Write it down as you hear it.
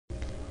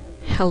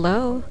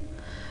Hello,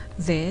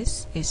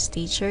 this is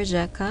Teacher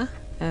Jekka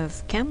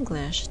of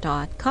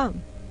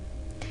EnglishVillage.com.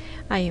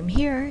 I am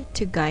here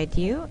to guide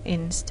you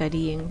in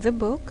studying the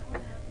book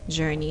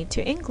Journey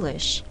to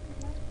English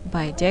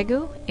by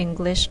Daegu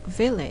English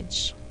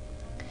Village.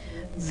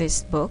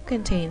 This book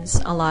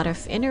contains a lot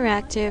of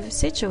interactive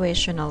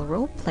situational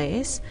role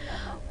plays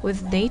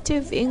with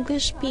native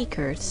English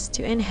speakers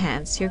to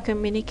enhance your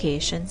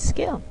communication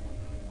skill.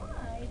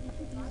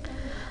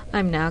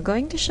 I'm now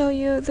going to show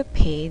you the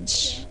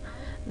page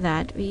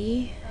that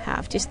we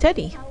have to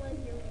study.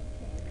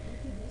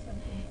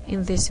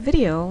 In this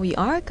video, we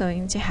are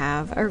going to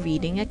have a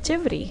reading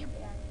activity.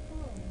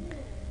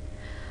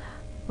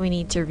 We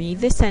need to read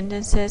the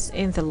sentences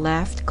in the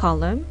left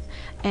column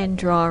and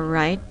draw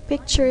right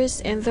pictures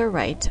in the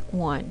right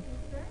one.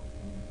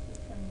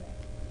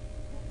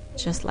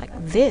 Just like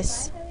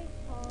this.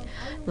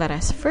 Let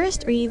us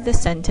first read the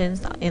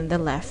sentence in the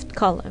left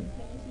column.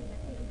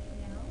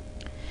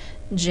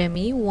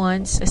 Jimmy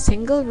wants a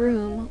single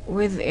room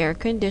with air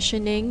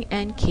conditioning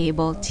and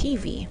cable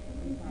TV.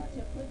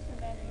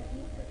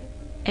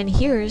 And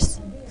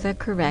here's the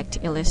correct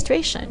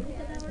illustration.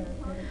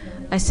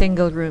 A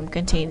single room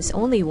contains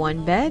only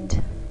one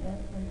bed.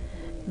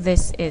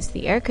 This is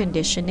the air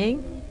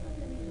conditioning.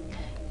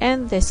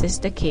 And this is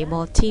the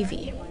cable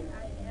TV.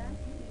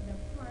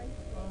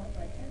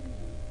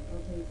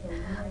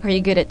 Are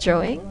you good at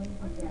drawing?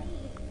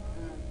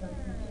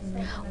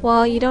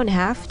 Well, you don't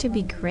have to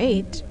be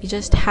great. You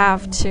just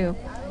have to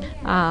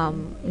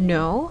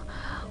know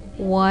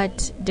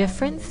what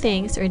different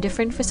things or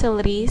different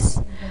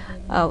facilities,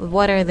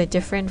 what are the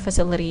different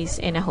facilities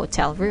in a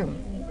hotel room.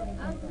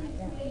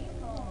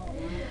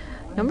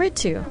 Number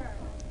 2,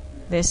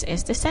 this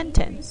is the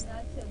sentence.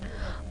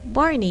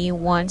 Barney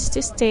wants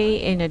to stay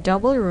in a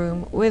double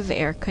room with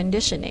air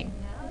conditioning.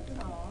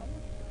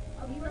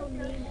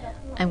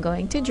 I'm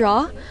going to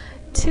draw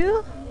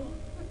 2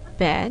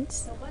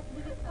 beds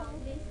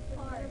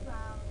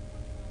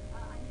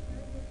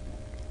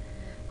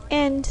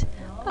and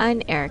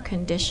an air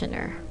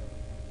conditioner.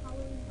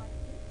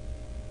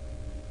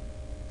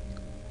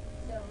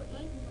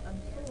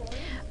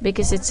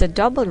 Because it's a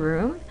double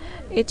room,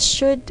 it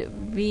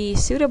should be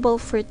suitable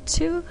for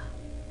 2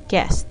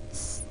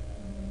 guests.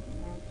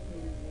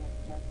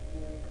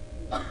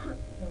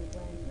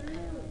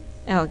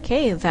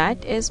 Okay,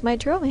 that is my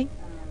drawing.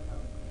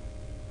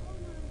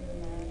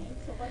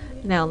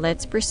 Now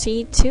let's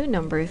proceed to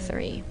number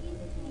 3.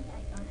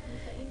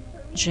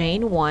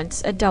 Jane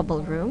wants a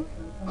double room.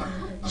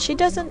 She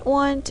doesn't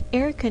want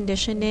air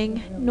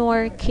conditioning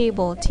nor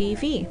cable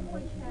TV.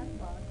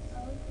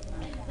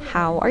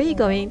 How are you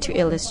going to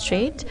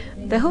illustrate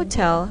the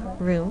hotel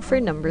room for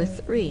number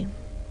 3?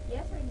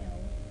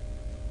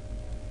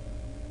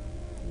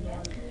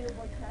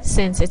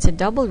 Since it's a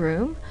double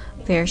room,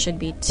 there should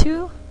be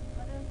 2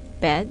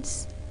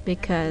 beds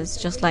because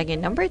just like in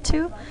number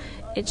 2,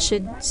 it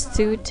should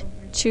suit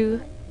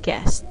 2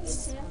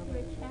 guests.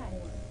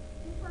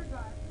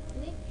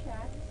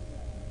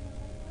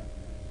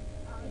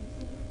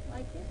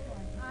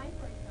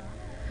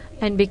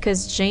 And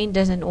because Jane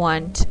doesn't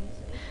want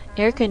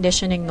air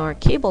conditioning nor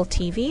cable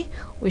TV,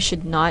 we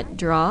should not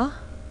draw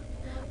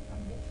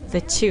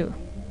the 2.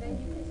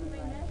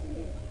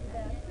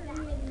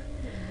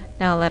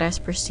 Now let us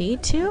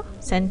proceed to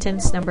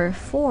sentence number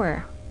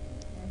 4.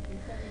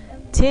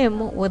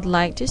 Tim would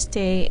like to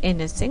stay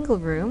in a single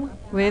room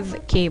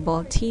with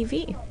cable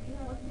TV.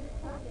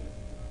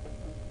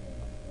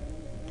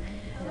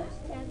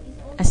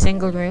 A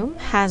single room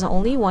has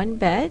only one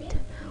bed,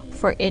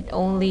 for it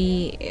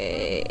only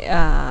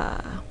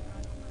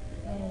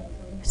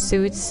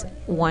suits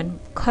one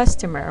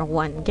customer,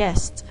 one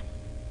guest.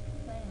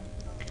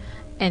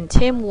 And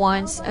Tim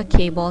wants a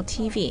cable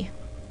TV.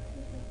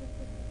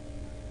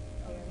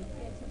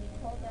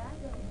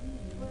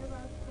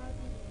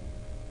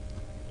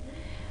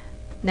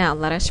 Now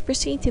let us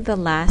proceed to the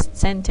last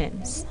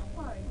sentence.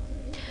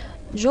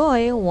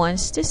 Joy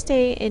wants to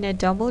stay in a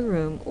double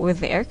room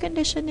with air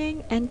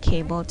conditioning and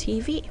cable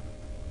TV.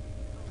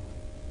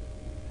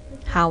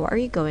 How are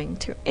you going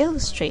to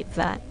illustrate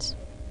that?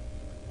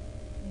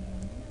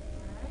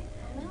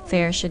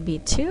 There should be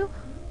 2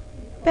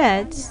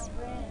 beds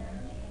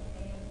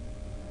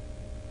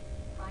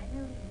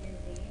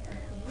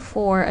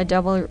for a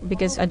double,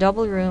 because a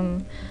double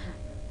room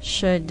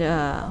should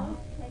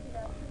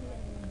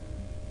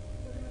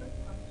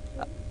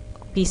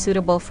be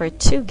suitable for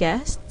 2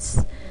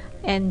 guests,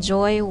 and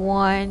Joy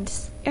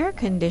wants air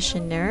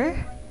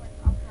conditioner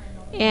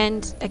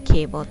and a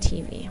cable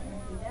TV.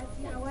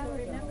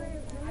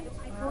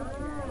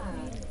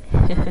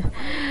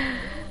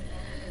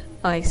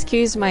 Oh,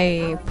 excuse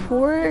my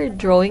poor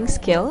drawing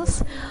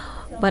skills,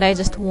 but I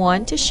just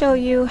want to show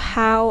you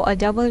how a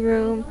double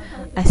room,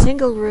 a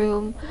single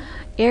room,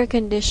 air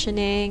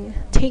conditioning,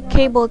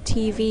 cable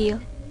TV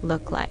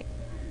look like.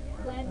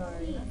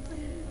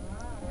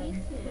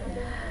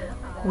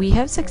 We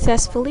have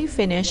successfully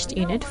finished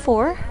Unit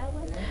 4.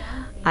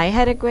 I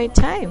had a great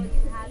time.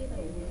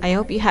 I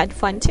hope you had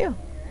fun too.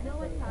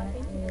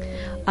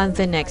 On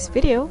the next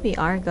video, we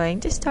are going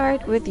to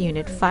start with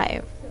Unit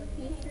 5.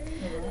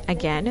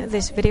 Again,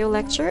 this video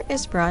lecture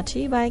is brought to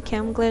you by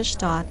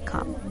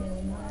EnglishVillage.com.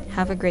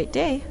 Have a great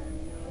day!